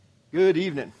Good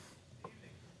evening.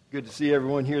 Good to see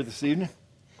everyone here this evening.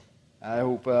 I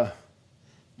hope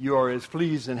you are as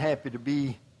pleased and happy to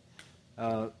be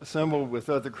assembled with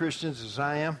other Christians as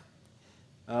I am.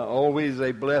 Always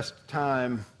a blessed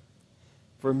time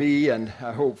for me, and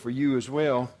I hope for you as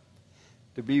well,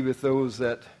 to be with those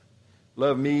that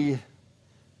love me,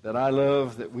 that I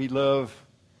love, that we love,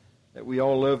 that we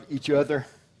all love each other.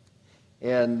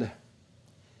 And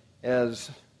as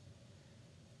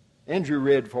Andrew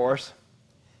read for us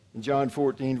in John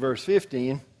 14, verse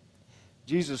 15,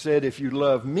 Jesus said, if you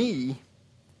love me,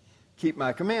 keep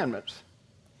my commandments.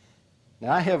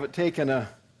 Now, I haven't taken a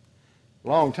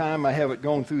long time. I haven't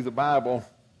gone through the Bible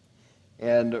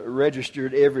and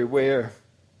registered everywhere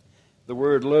the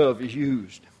word love is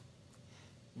used.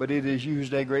 But it is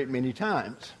used a great many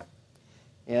times.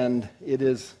 And it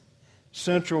is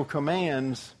central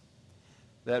commands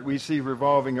that we see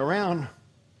revolving around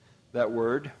that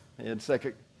word. In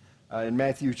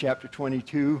Matthew chapter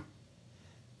 22,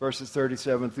 verses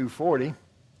 37 through 40,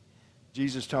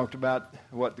 Jesus talked about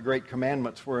what the great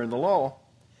commandments were in the law.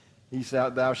 He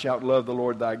said, thou shalt love the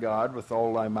Lord thy God with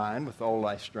all thy mind, with all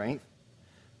thy strength,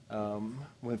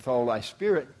 with all thy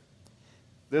spirit.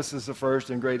 This is the first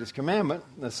and greatest commandment.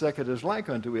 The second is like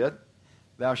unto it.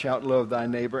 Thou shalt love thy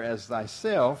neighbor as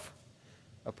thyself.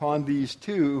 Upon these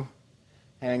two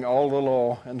hang all the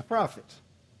law and the prophets.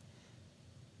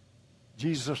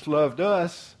 Jesus loved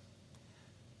us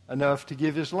enough to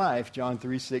give his life, John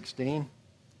 3:16,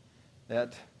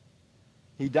 that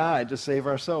he died to save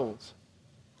our souls.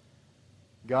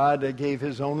 God gave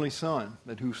his only Son,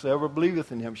 that whosoever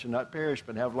believeth in him shall not perish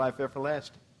but have life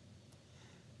everlasting.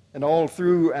 And all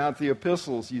throughout the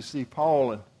epistles, you see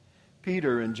Paul and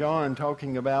Peter and John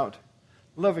talking about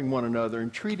loving one another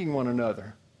and treating one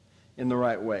another in the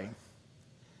right way.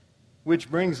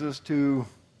 Which brings us to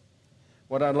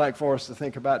what I'd like for us to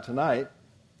think about tonight,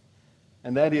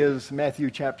 and that is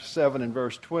Matthew chapter 7 and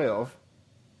verse 12,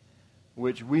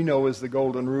 which we know is the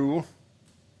golden rule.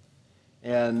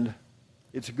 And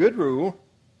it's a good rule.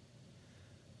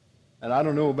 And I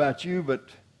don't know about you,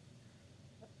 but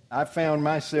I found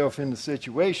myself in the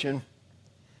situation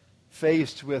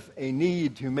faced with a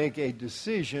need to make a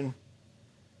decision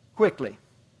quickly.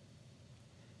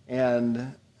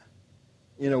 And,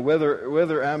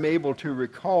 whether I'm able to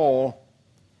recall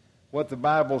what the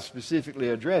Bible specifically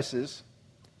addresses,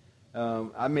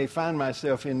 I may find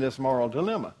myself in this moral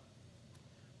dilemma.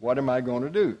 What am I going to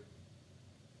do?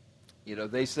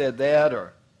 They said that,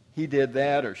 or he did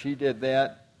that, or she did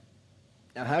that.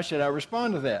 Now, how should I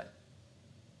respond to that?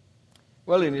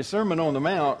 Well, in his Sermon on the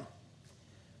Mount,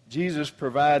 Jesus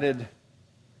provided,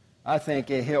 I think,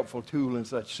 a helpful tool in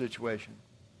such a situation.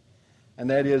 And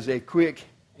that is a quick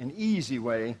and easy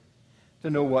way to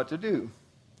know what to do.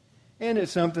 And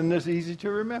it's something that's easy to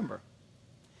remember.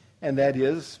 And that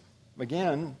is,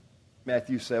 again,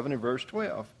 Matthew 7 and verse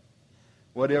 12.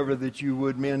 Whatever that you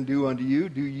would men do unto you,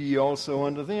 do ye also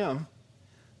unto them.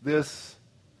 This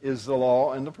is the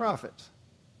law and the prophets.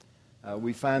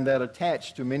 We find that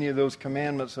attached to many of those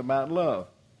commandments about love.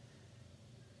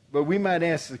 But we might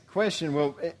ask the question,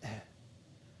 well,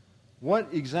 what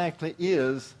exactly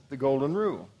is the golden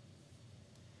rule?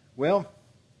 Well,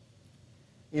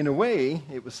 in a way,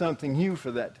 it was something new for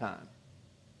that time.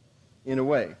 In a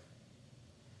way.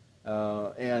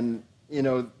 There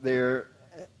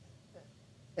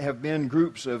have been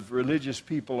groups of religious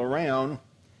people around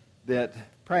that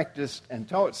practiced and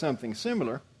taught something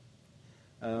similar.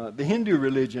 The Hindu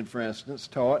religion, for instance,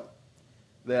 taught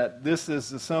that this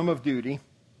is the sum of duty.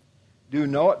 Do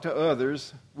naught to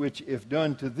others, which if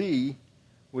done to thee,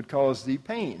 would cause thee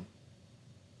pain.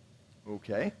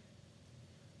 Okay.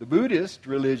 The Buddhist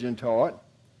religion taught,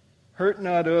 hurt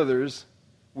not others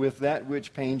with that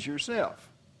which pains yourself.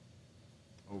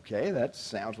 Okay, that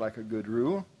sounds like a good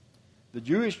rule. The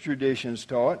Jewish traditions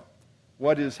taught,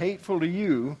 what is hateful to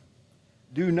you,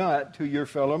 do not to your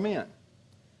fellow men.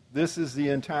 This is the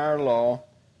entire law.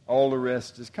 All the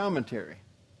rest is commentary.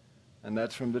 And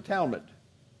that's from the Talmud.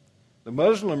 The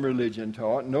Muslim religion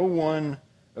taught, no one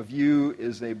of you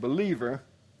is a believer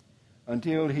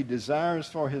until he desires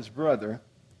for his brother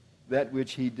that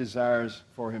which he desires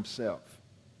for himself.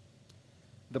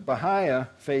 The Baha'i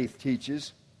faith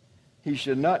teaches, he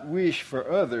should not wish for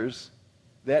others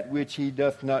that which he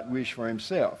doth not wish for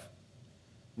himself,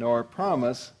 nor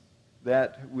promise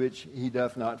that which he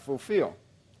doth not fulfill.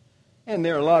 And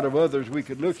there are a lot of others we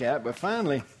could look at, but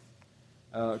finally,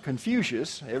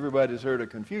 Confucius, everybody's heard of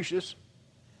Confucius,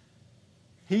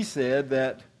 he said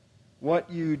that what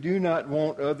you do not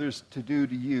want others to do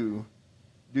to you,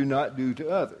 do not do to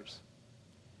others.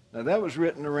 Now that was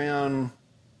written around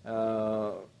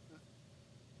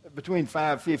between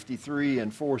 553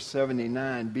 and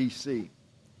 479 B.C.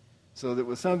 So that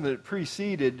was something that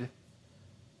preceded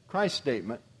Christ's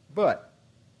statement. But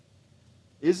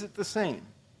is it the same?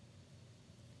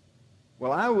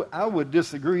 Well, I would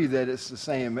disagree that it's the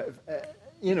same.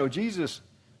 Jesus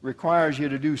requires you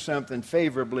to do something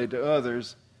favorably to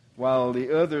others, while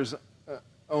the others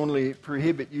only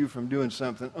prohibit you from doing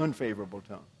something unfavorable to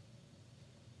them.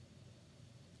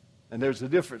 And there's a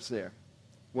difference there.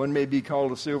 One may be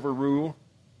called a silver rule,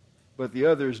 but the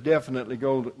other is definitely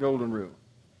golden rule.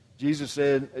 Jesus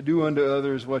said, do unto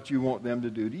others what you want them to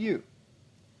do to you.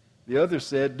 The other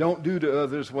said, don't do to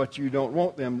others what you don't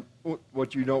want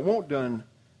done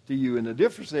to you. And the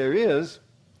difference there is,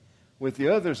 with the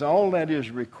others, all that is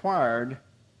required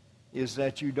is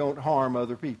that you don't harm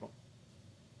other people.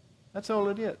 That's all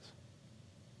it is.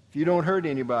 If you don't hurt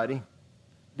anybody,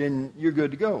 then you're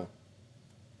good to go.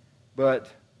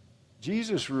 But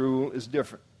Jesus' rule is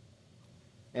different.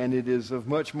 And it is of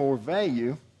much more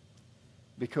value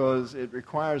because it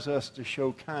requires us to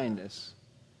show kindness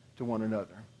to one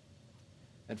another.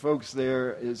 And folks,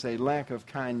 there is a lack of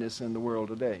kindness in the world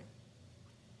today.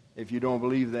 If you don't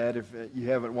believe that, if you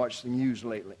haven't watched the news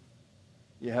lately,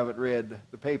 you haven't read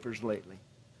the papers lately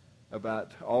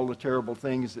about all the terrible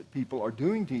things that people are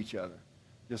doing to each other,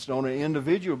 just on an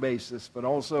individual basis, but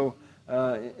also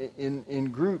in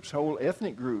groups, whole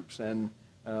ethnic groups, and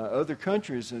other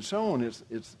countries and so on.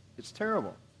 It's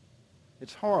terrible.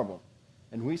 It's horrible.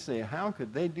 And we say, how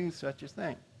could they do such a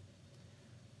thing?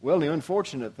 Well, the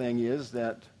unfortunate thing is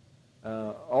that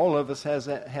all of us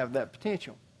have that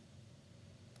potential.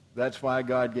 That's why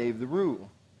God gave the rule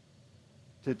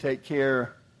to take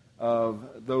care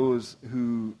of those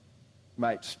who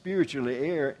might spiritually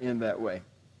err in that way.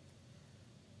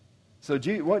 So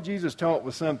what Jesus taught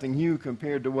was something new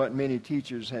compared to what many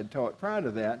teachers had taught prior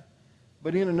to that,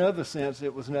 but in another sense,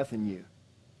 it was nothing new.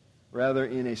 Rather,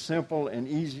 in a simple and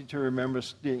easy-to-remember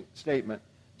statement,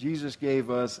 Jesus gave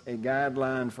us a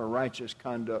guideline for righteous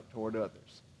conduct toward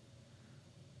others.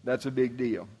 That's a big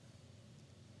deal.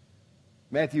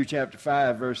 Matthew chapter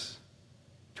 5, verse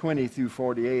 20 through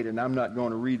 48, and I'm not going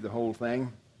to read the whole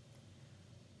thing,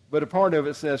 but a part of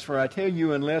it says, "For I tell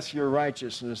you, unless your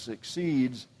righteousness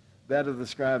exceeds that of the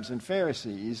scribes and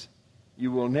Pharisees,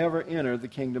 you will never enter the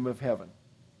kingdom of heaven."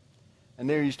 And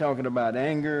there he's talking about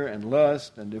anger and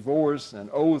lust and divorce and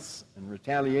oaths and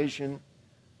retaliation,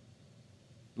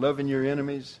 loving your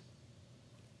enemies.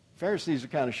 Pharisees are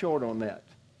kind of short on that.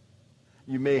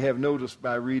 You may have noticed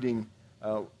by reading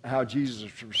how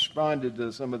Jesus responded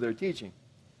to some of their teaching.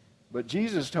 But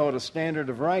Jesus taught a standard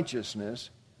of righteousness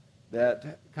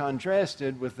that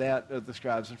contrasted with that of the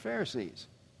scribes and Pharisees.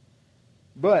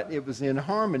 But it was in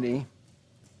harmony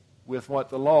with what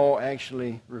the law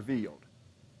actually revealed.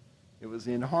 It was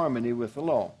in harmony with the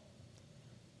law.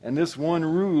 And this one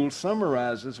rule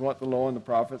summarizes what the law and the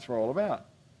prophets were all about.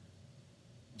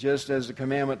 Just as the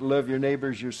commandment to love your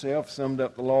neighbors yourself summed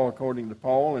up the law according to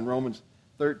Paul in Romans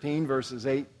 13, verses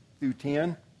 8 through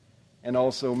 10, and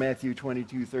also Matthew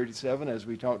 22:37, as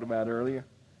we talked about earlier.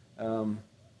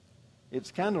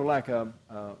 It's kind of like a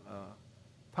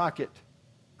pocket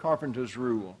carpenter's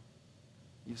rule.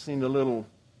 You've seen the little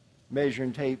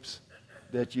measuring tapes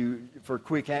that for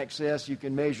quick access, you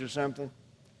can measure something.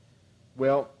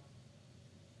 Well,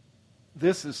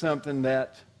 this is something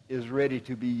that is ready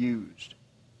to be used.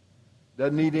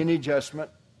 Doesn't need any adjustment.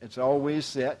 It's always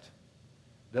set.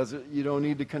 You don't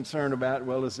need to concern about,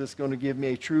 well, is this going to give me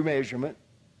a true measurement?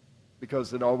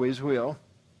 Because it always will.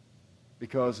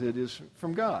 Because it is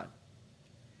from God.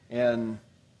 And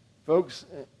folks,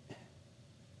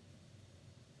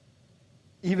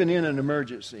 even in an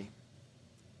emergency,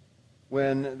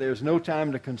 when there's no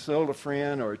time to consult a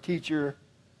friend or a teacher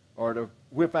or to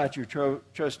whip out your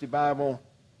trusty Bible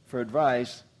for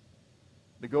advice,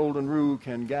 the golden rule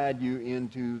can guide you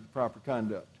into the proper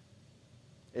conduct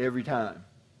every time.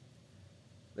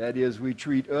 That is, we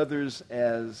treat others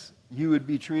as you would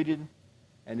be treated,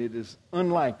 and it is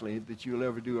unlikely that you'll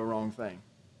ever do a wrong thing.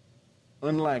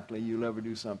 Unlikely you'll ever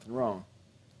do something wrong.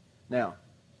 Now,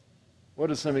 what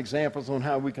are some examples on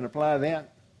how we can apply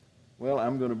that? Well,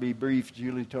 I'm going to be brief.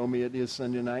 Julie told me it is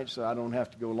Sunday night, so I don't have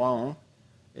to go long.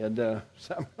 And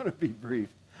so I'm going to be brief.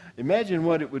 Imagine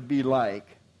what it would be like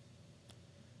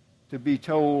to be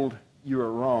told you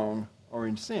are wrong or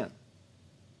in sin.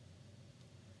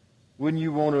 Wouldn't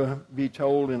you want to be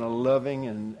told in a loving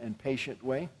and patient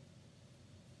way?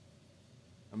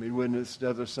 I mean, wouldn't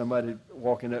instead of somebody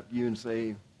walking up to you and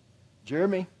say,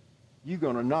 "Jeremy, you're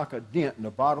going to knock a dent in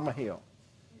the bottom of hell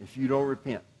if you don't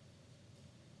repent."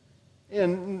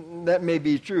 And that may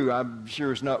be true. I'm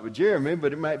sure it's not with Jeremy,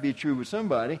 but it might be true with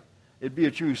somebody. It'd be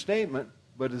a true statement,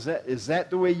 but is that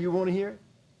the way you want to hear it?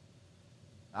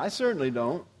 I certainly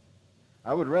don't.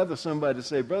 I would rather somebody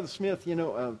say, Brother Smith,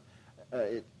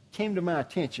 it came to my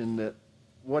attention that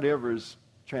whatever's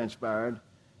transpired,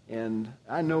 and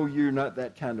I know you're not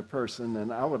that kind of person,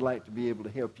 and I would like to be able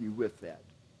to help you with that.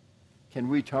 Can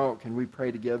we talk? Can we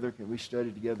pray together? Can we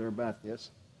study together about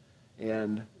this?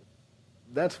 And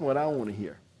that's what I want to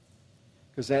hear,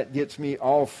 because that gets me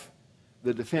off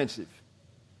the defensive.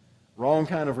 Wrong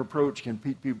kind of approach can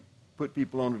put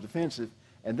people on the defensive,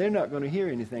 and they're not going to hear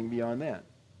anything beyond that.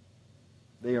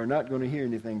 They are not going to hear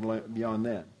anything beyond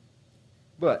that.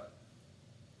 But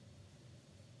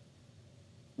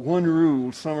one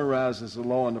rule summarizes the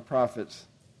law and the prophets,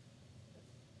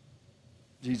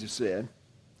 Jesus said.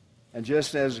 And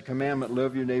just as the commandment,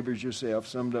 love your neighbors yourself,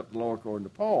 summed up the law according to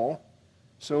Paul,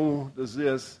 so does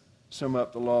this sum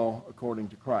up the law according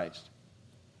to Christ.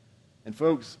 And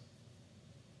folks,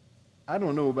 I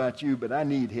don't know about you, but I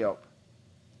need help.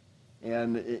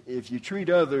 And if you treat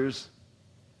others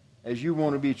as you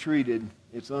want to be treated,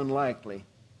 it's unlikely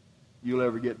you'll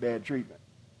ever get bad treatment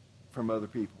from other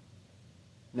people.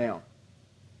 Now,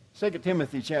 2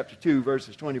 Timothy chapter 2,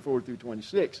 verses 24 through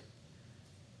 26.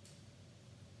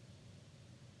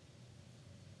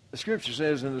 The scripture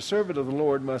says, and the servant of the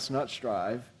Lord must not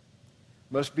strive,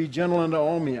 must be gentle unto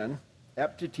all men,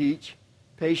 apt to teach,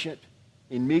 patient,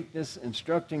 in meekness,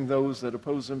 instructing those that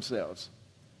oppose themselves.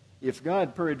 If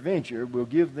God peradventure will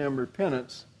give them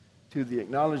repentance to the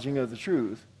acknowledging of the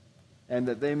truth, and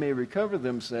that they may recover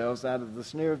themselves out of the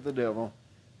snare of the devil,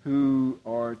 who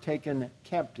are taken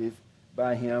captive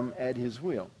by him at his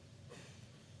will.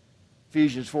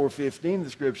 Ephesians 4:15, the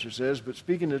scripture says, but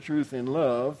speaking the truth in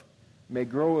love, may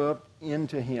grow up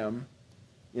into him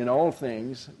in all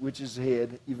things, which is the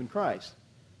head, even Christ.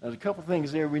 Now, there's a couple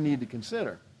things there we need to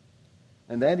consider.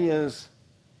 And that is,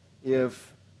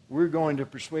 if we're going to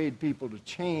persuade people to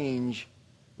change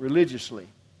religiously,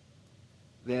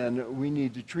 then we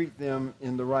need to treat them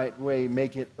in the right way,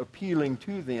 make it appealing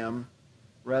to them,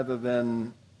 rather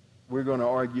than we're going to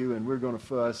argue and we're going to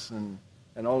fuss and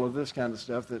all of this kind of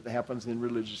stuff that happens in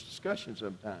religious discussions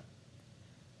sometimes.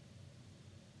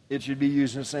 It should be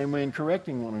used in the same way in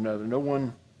correcting one another. No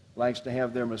one likes to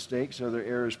have their mistakes or their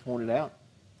errors pointed out.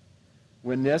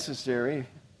 When necessary,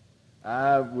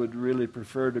 I would really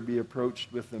prefer to be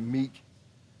approached with a meek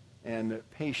and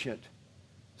patient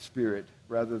spirit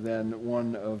rather than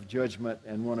one of judgment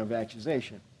and one of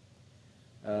accusation.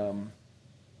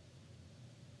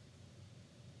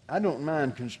 I don't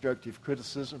mind constructive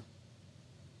criticism.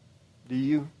 Do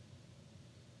you?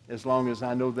 As long as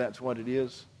I know that's what it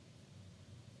is.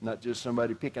 Not just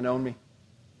somebody picking on me,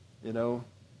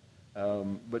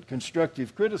 But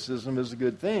constructive criticism is a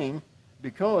good thing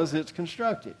because it's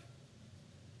constructive.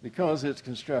 Because it's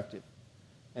constructive.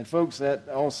 And folks, that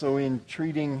also in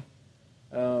treating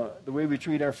the way we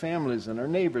treat our families and our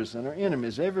neighbors and our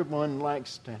enemies. Everyone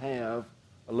likes to have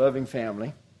a loving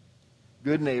family,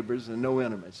 good neighbors, and no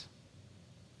enemies.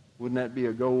 Wouldn't that be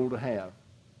a goal to have?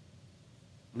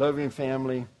 Loving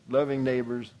family, loving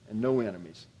neighbors, and no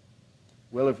enemies.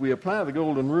 Well, if we apply the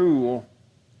golden rule,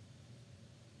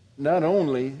 not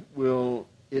only will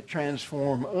it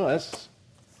transform us,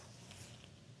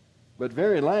 but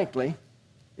very likely,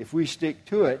 if we stick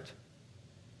to it,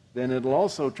 then it'll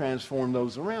also transform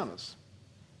those around us.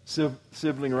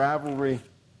 Sibling rivalry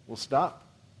will stop.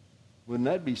 Wouldn't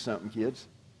that be something, kids?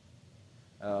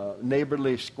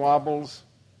 Neighborly squabbles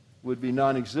would be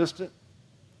non-existent,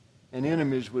 and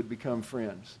enemies would become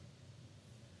friends.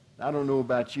 I don't know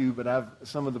about you, but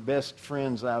some of the best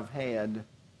friends I've had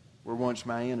were once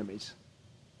my enemies.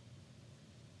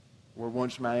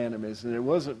 And it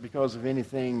wasn't because of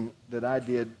anything that I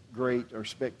did great or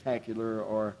spectacular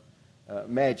or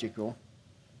magical.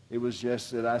 It was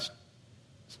just that I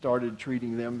started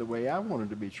treating them the way I wanted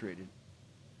to be treated.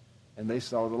 And they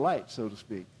saw the light, so to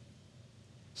speak.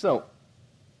 So,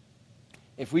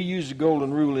 if we use the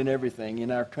golden rule in everything in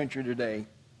our country today,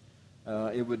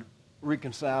 it would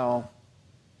reconcile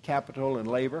capital and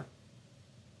labor,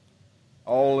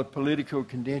 all the political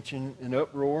contention and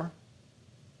uproar,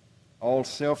 all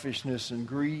selfishness and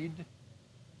greed.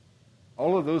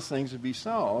 All of those things would be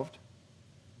solved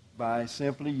by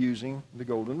simply using the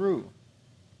golden rule.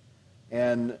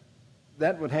 And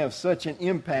that would have such an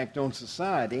impact on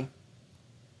society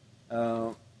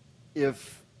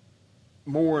if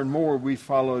more and more we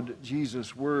followed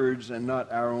Jesus' words and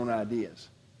not our own ideas.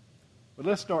 But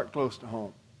let's start close to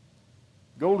home.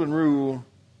 Golden rule,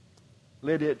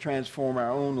 let it transform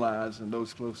our own lives and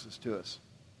those closest to us.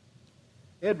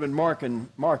 Edmund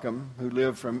Markham, who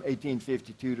lived from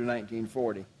 1852 to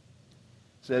 1940,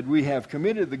 said, "We have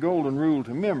committed the golden rule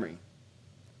to memory.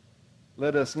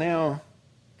 Let us now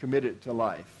commit it to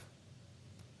life."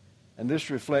 And this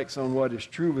reflects on what is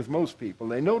true with most people.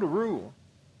 They know the rule.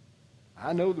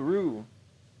 I know the rule,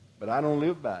 but I don't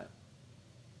live by it.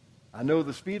 I know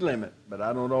the speed limit, but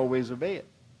I don't always obey it.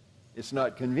 It's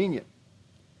not convenient.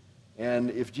 And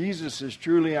if Jesus is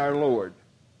truly our Lord,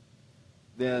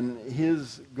 then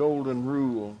his golden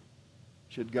rule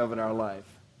should govern our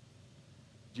life.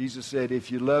 Jesus said,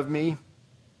 "If you love me,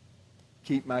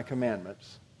 keep my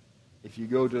commandments." If you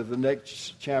go to the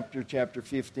next chapter, chapter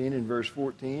 15 and verse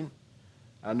 14,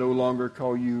 "I no longer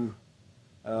call you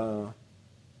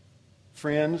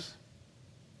friends,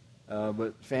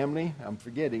 but family." I'm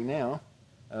forgetting now.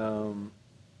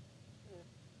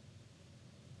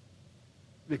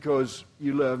 Because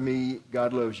you love me,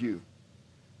 God loves you.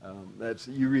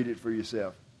 You read it for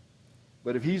yourself.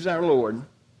 But if he's our Lord,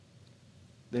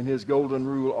 then his golden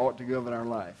rule ought to govern our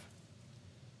life.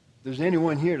 If there's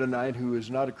anyone here tonight who is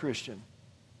not a Christian,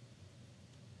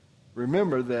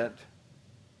 remember that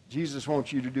Jesus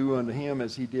wants you to do unto him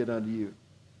as he did unto you.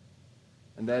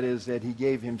 And that is that he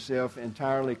gave himself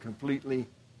entirely, completely,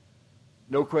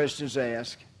 no questions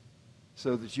asked,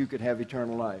 so that you could have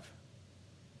eternal life.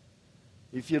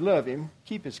 If you love him,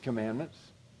 keep his commandments.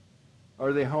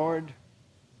 Are they hard?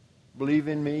 Believe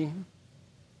in me.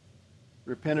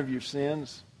 Repent of your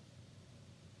sins.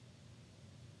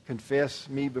 Confess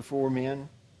me before men.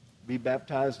 Be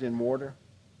baptized in water.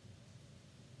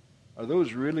 Are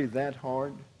those really that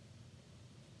hard?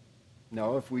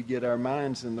 No, if we get our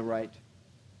minds in the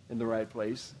right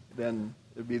place, then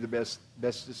it'll be the best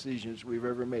decisions we've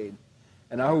ever made.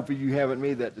 And I hope if you haven't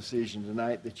made that decision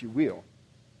tonight, that you will.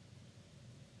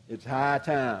 It's high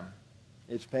time.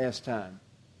 It's past time.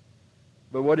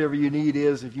 But whatever you need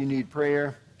is, if you need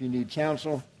prayer, if you need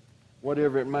counsel,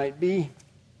 whatever it might be,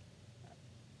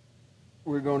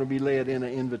 we're going to be led in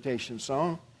an invitation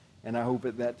song. And I hope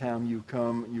at that time you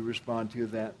come, you respond to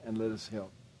that, and let us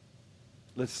help.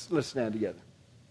 Let's stand together.